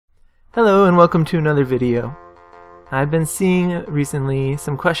Hello and welcome to another video. I've been seeing recently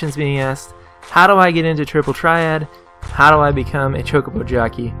some questions being asked. How do I get into Triple Triad? How do I become a Chocobo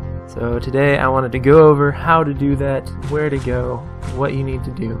jockey? So today I wanted to go over how to do that, where to go, what you need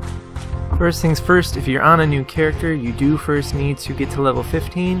to do. First things first, if you're on a new character, you do first need to get to level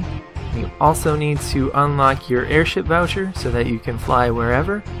 15. You also need to unlock your airship voucher so that you can fly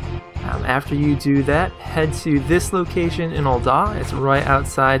wherever. After you do that, head to this location in Ul'dah. It's right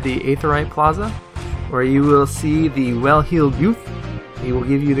outside the Aetheryte Plaza, where you will see the Well-Heeled Youth. He will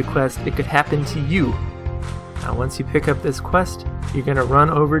give you the quest, It Could Happen to You. Now once you pick up this quest, you're going to run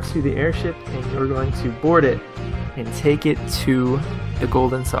over to the airship and you're going to board it and take it to the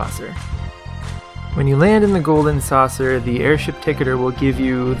Golden Saucer. When you land in the Golden Saucer, the airship ticketer will give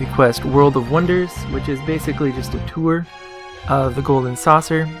you the quest World of Wonders, which is basically just a tour of the Golden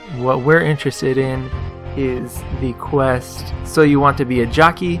Saucer. What we're interested in is the quest So You Want to Be a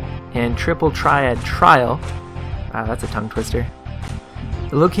Jockey and Triple Triad Trial. Wow, that's a tongue twister.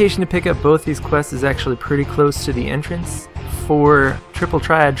 The location to pick up both these quests is actually pretty close to the entrance. For Triple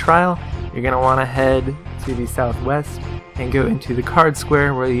Triad Trial, you're going to want to head to the southwest and go into the card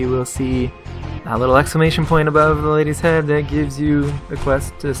square, where you will see a little exclamation point above the lady's head that gives you the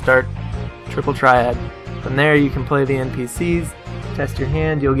quest to start Triple Triad. From there you can play the NPCs, test your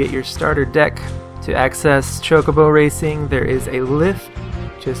hand, you'll get your starter deck. To access Chocobo racing, there is a lift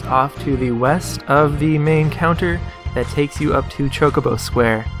just off to the west of the main counter that takes you up to Chocobo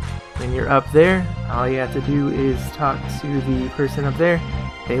Square. When you're up there, all you have to do is talk to the person up there.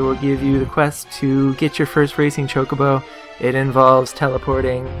 They will give you the quest to get your first racing Chocobo. It involves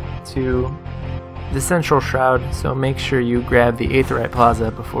teleporting to the Central Shroud, so make sure you grab the Aetheryte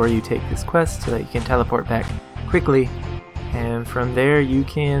Plaza before you take this quest so that you can teleport back quickly. And from there you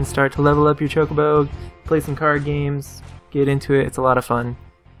can start to level up your Chocobo, play some card games, get into it. It's a lot of fun.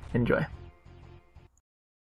 Enjoy.